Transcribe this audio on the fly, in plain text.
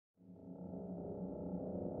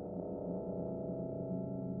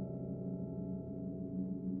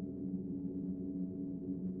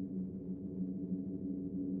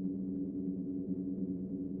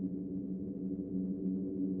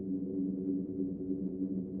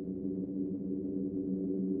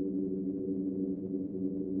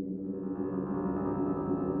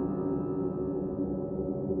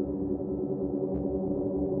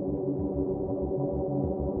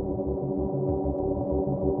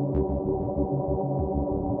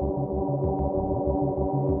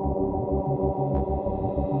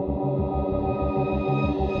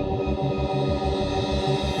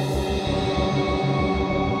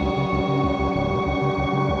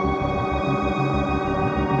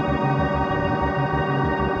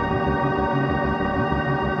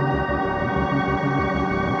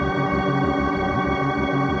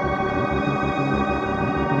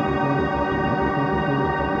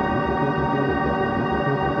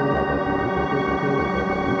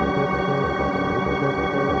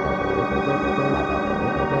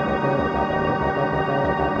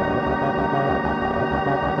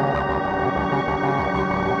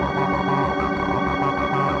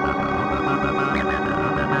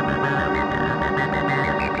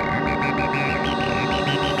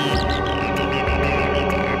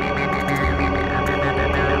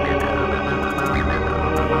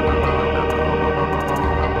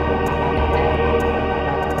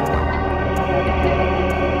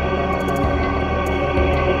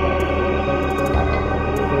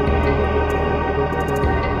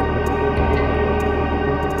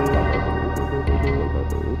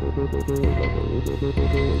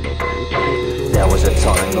was a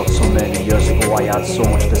time, not so many years ago, I had so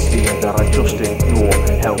much to say that I just didn't know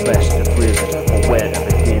how best to phrase it or where to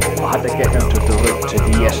begin. I had to get down to the root, to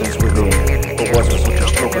the essence within. It wasn't such a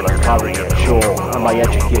struggle to carry it, sure, and my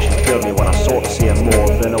education failed me when I sought to see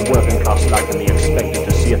more than a working class lad to be expected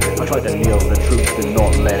to see it. I tried to nail the truth and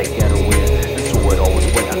not let it get away, and so it always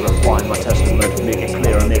went and refined my testament, make it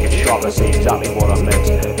clear and make it sharp and say exactly what I meant.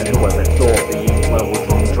 And whoever thought the ink well would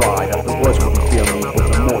run dry, that the words wouldn't feel me,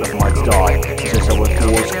 but the motive might die. Since I was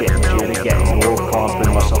doors, getting jaded, getting old, can't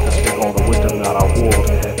bring myself to speak all the wisdom that I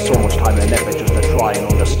hold. So much time and effort just to try and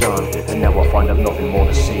understand, and now I find I've nothing more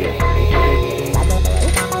to say.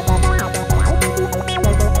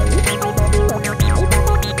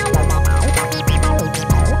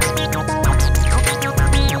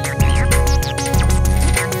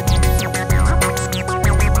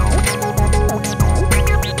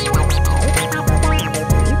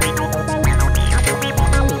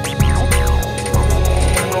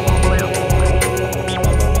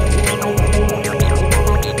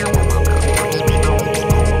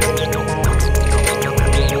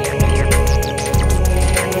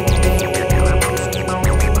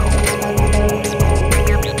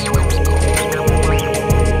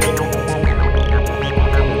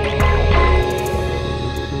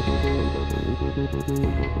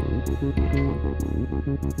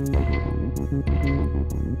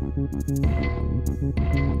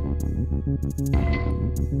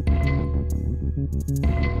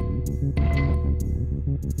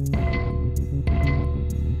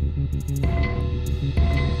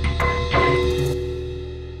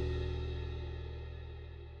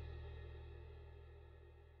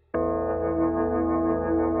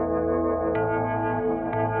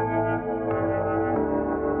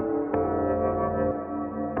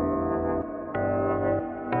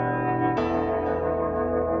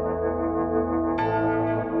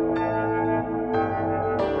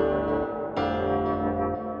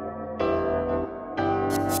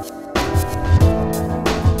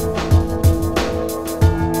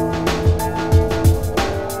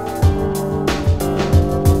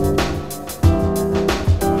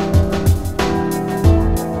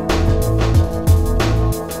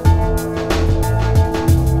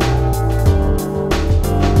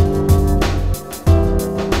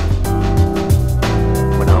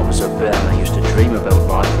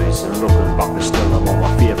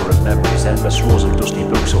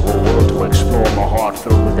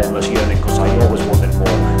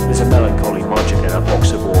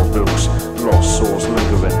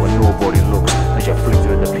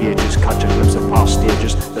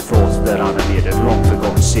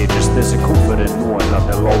 There's a comfort in knowing that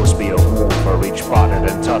there'll always be a home for each battered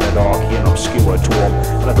and tattered archy and obscure tomb.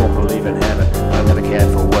 And I don't believe in heaven, and I never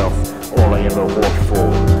cared for wealth. All I ever worked for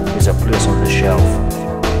is a place on the shelf.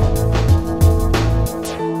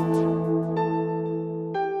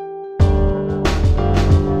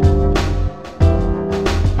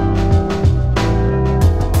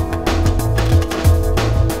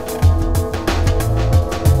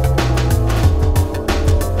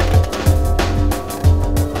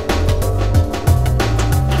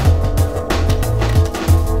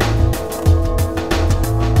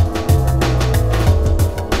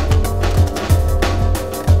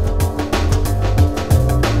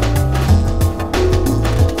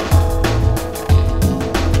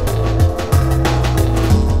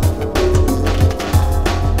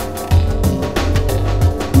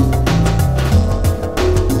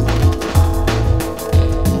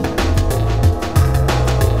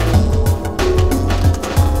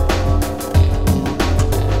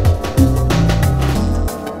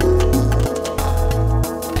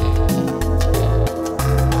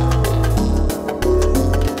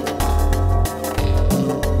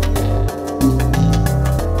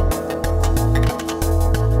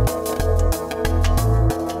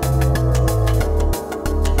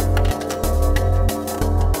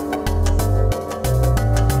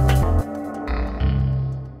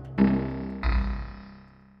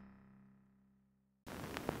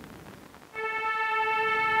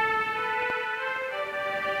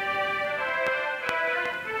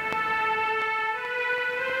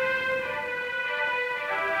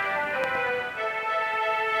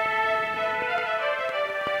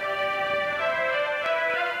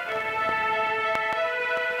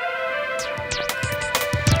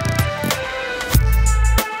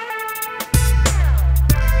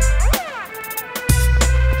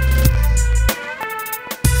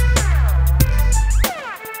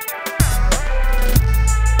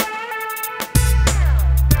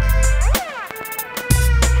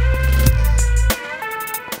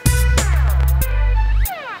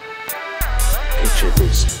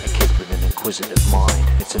 inquisitive mind.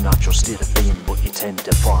 It's a natural state of being, but you tend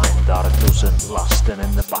to find that it doesn't last. And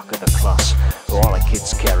in the back of the class, all the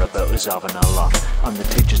kids care about is having a laugh, and the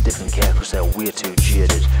teachers didn't care because they're way too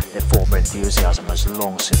jaded. Their former enthusiasm has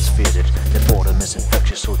long since faded. Their boredom is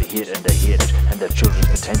infectious, so they hate and they hate it, and their children's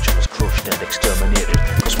potential is crushed and exterminated.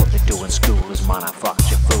 Because what they do in school is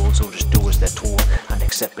manufacture fools who just do as they're told and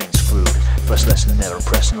accept being screwed. First lesson they're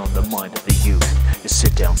impressing on the mind of the youth is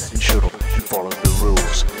sit down and shut up and follow the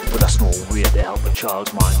rules. But that's no way to help a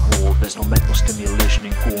child's mind grow. There's no mental stimulation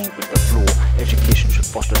in going with the flow. Education should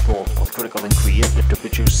foster thought, both critical and creative, to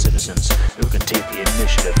produce citizens who can take the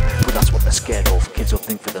initiative. But that's what they're scared of. Kids will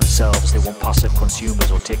think for themselves. They want passive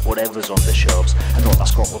consumers or take whatever's on the shelves, and not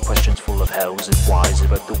ask awkward questions full of hows and whys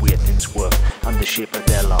about the way things work and the shape of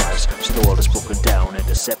their lives. So the world is broken down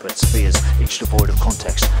into separate spheres, each devoid of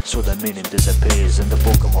context, so their meaning disappears. And the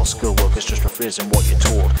book of all schoolwork is just rephrasing what you're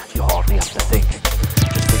told. You hardly have to think,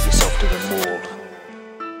 just fit yourself to the mold.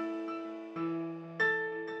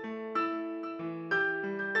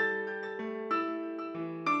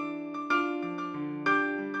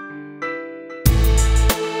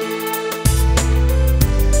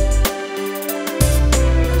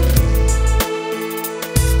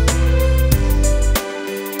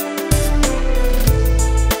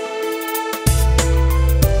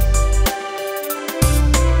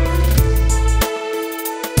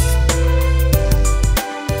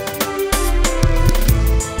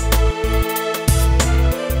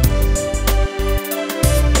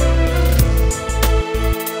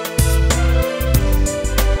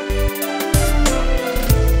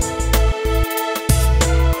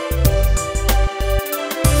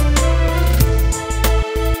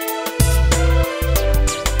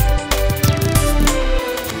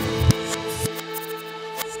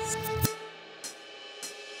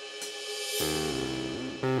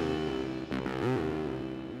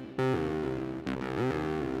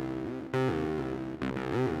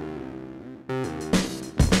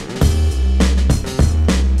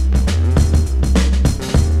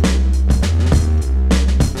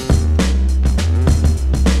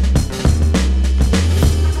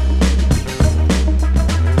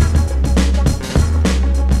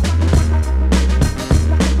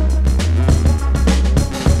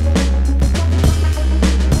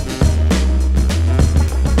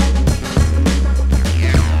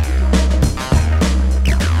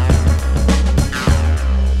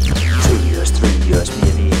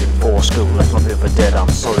 I'm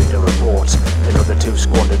sorry to report another two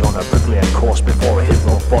squandered on a bricklayer course before I hit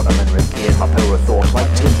rock bottom and regained my power of thought. Like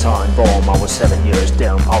tin time bomb, I was 7 years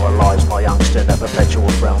down, paralysed by angst and a perpetual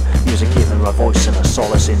frown. Music gave me my voice and a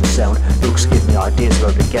solace in sound. Books gave me ideas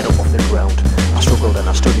of how to get up off the ground. I struggled and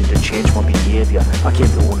I studied to change my behaviour. I came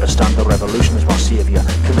to understand the revolution is my saviour.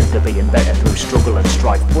 Committed to being better through struggle and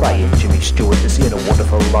strife. But I ain't Jimmy Stewart, this ain't a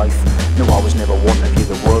wonderful life. No, I was never one to view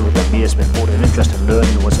the world with amazement, but an interest in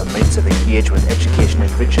learning was a means of engagement. Education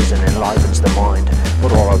enriches and enlivens the mind,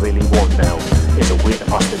 but all I really want now is a way to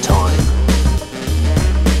pass the time.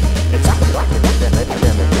 It's academic,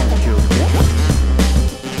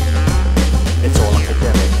 it's all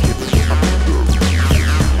academic.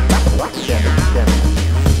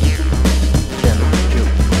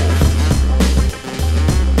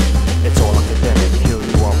 It's all academic, here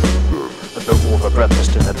you are. A book over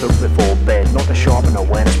breakfast and a book before bed, not to sharpen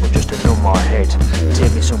awareness but just to numb my head.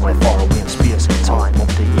 Take me somewhere far away in space and time, up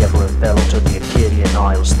to Yever and Bell, to the Acadian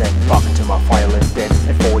Isles, then back to my violin den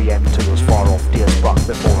at 4 AM to those far off days back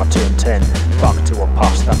before I turned 10. Back to a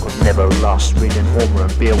past that could never last, reading Homer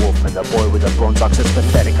and Beowulf and the boy with the bronze axe. It's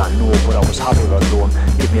pathetic, I know, but I was happy alone.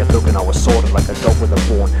 Give me a book and I was sorted like a dog with a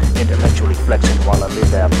bone, intellectually flexing while I lay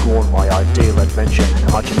there prone. My ideal adventure,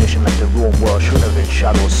 imagination like the Rome world, should have been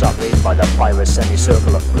shadows surveyed by the fiery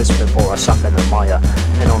semicircle of bliss before I sank in the mire.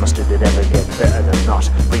 And honestly, did it ever get better than that?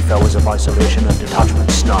 Brief hours of isolation and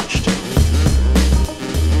detachment snatched.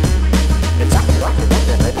 It's academic.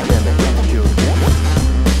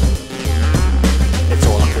 It's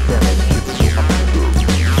all academic.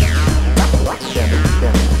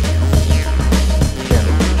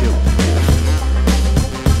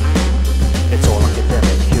 It's all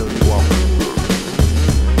academic. Here you are.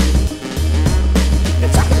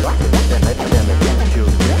 It's academic.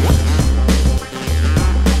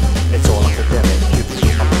 It's all academic.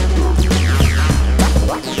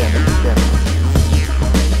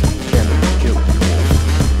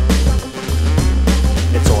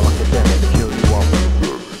 It's all academic, here you are pathetic.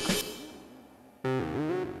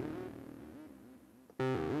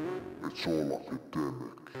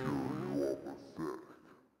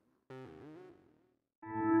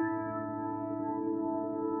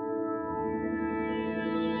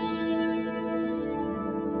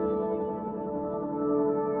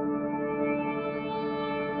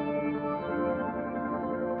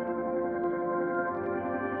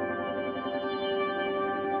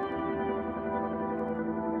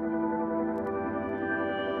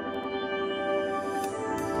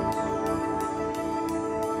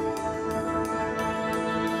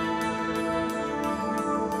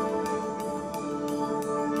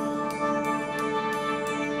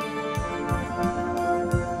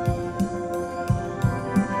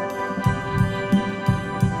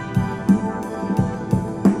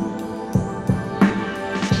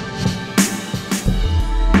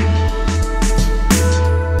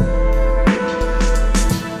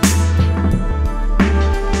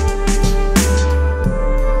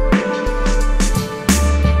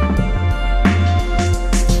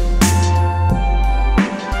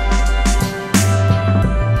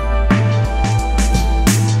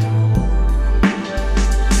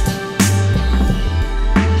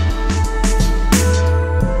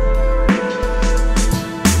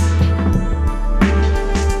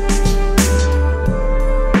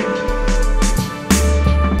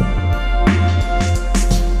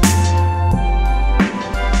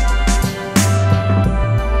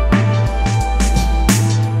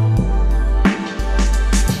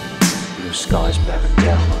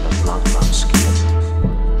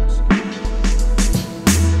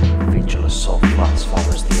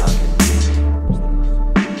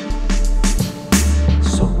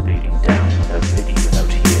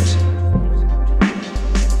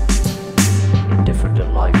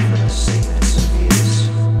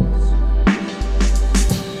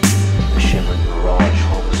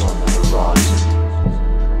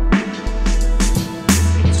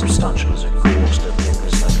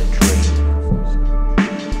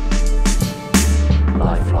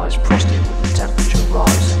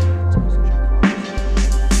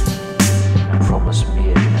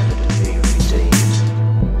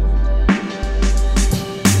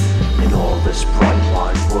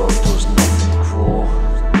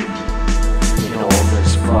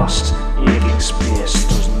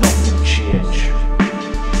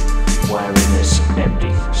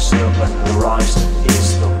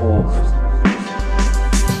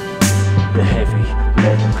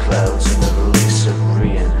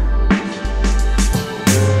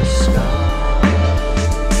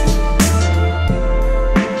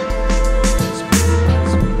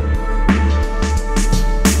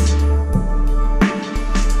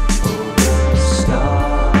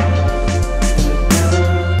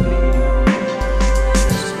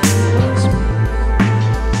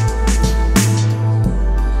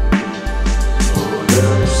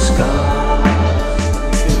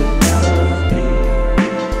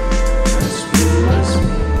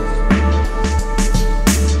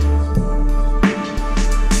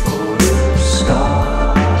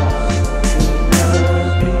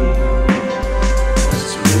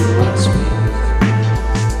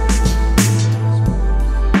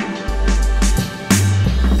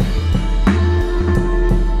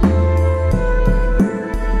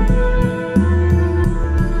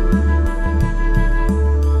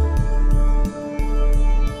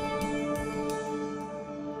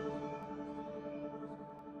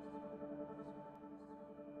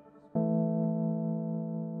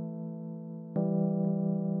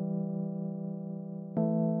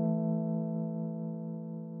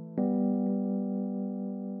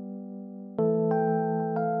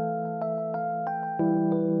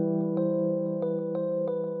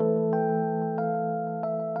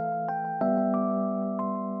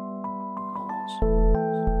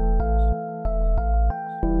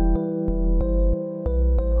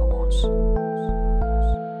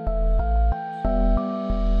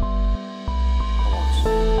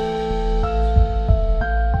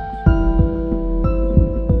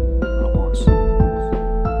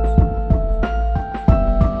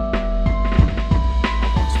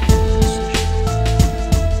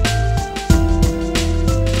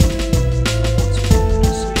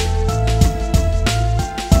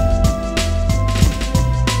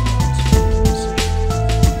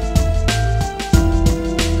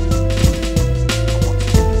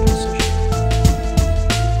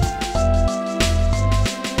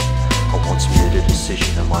 once made a decision,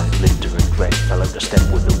 I might live to regret. Fell out of step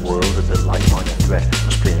with the world, a bit like mine a threat.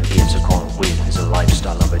 Was playing games I can't win, it's a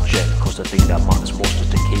lifestyle of a jet. Cause the thing that matters most is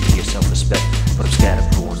to keep your self-respect. But I'm scared of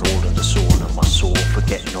growing old and disowning my soul,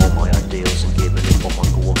 forgetting all my ideals and giving up on my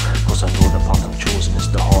goal. Cause I know the path I've chosen is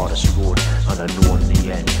the hardest road, and I know in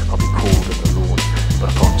the end I'll be cold and alone. But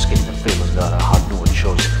I can't escape the feeling that I had no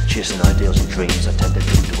choice. Chasing ideals and dreams, I tend to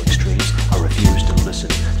drift to extremes. I refuse to listen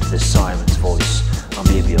to this siren's voice. I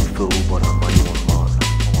may be a fool, but I'm my own man.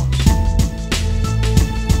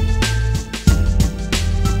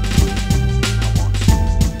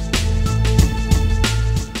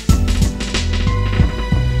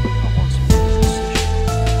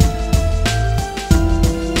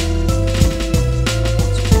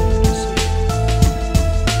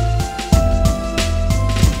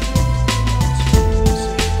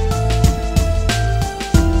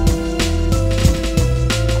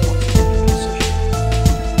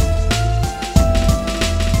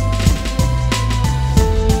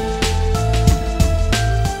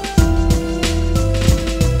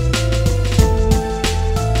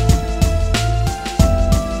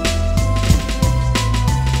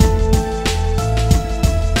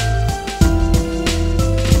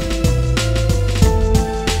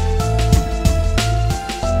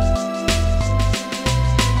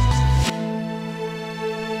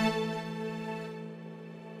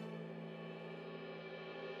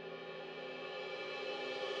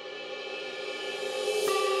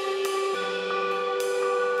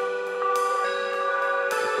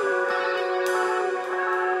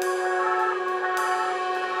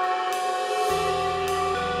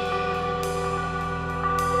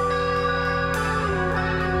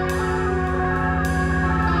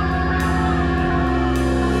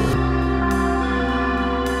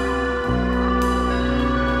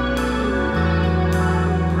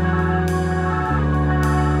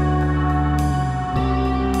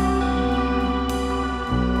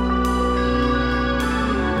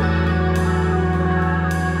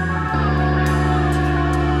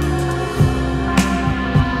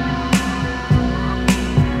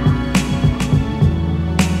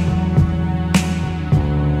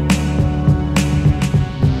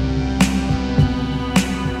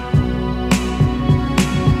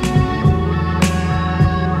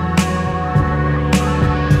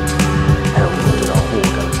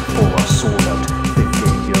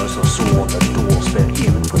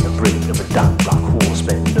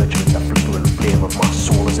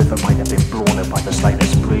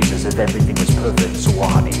 Everything was perfect, so I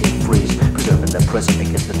had to hit freeze. Preserving the present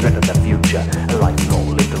against the threat of the future. A life not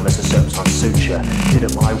lived unless the circumstance suits you. Did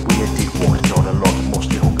it my way, did what, not a lot.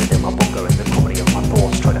 Mostly hunkered in my bunker in the company of my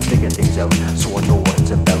thoughts, trying to figure things out, so I know what it's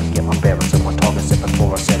about. Get my bearings and my targets set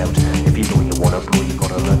before I set out. If you know you wanna blow, you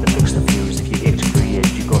gotta learn to fix the fuse. If you aim to create,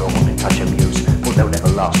 you gotta hunt and catch a muse. But they'll never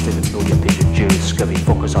last if you know your pigeon Jews. Scurvy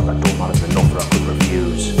fuckers out that don't matter enough that I could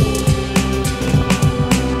refuse.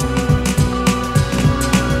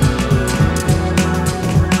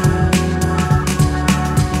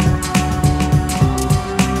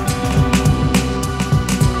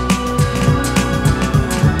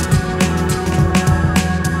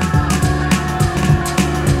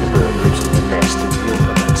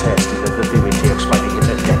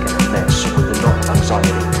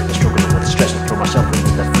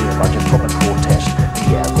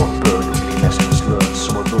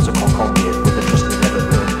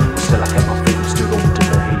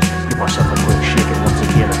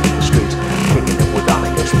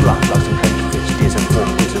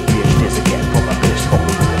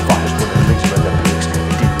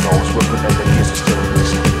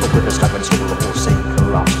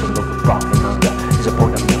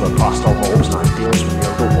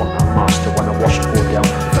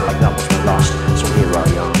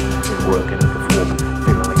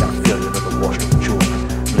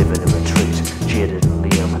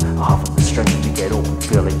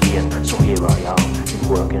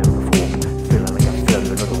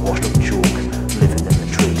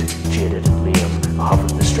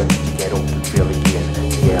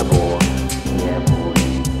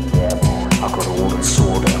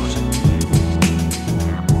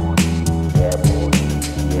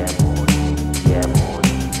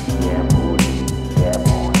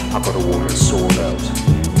 Sword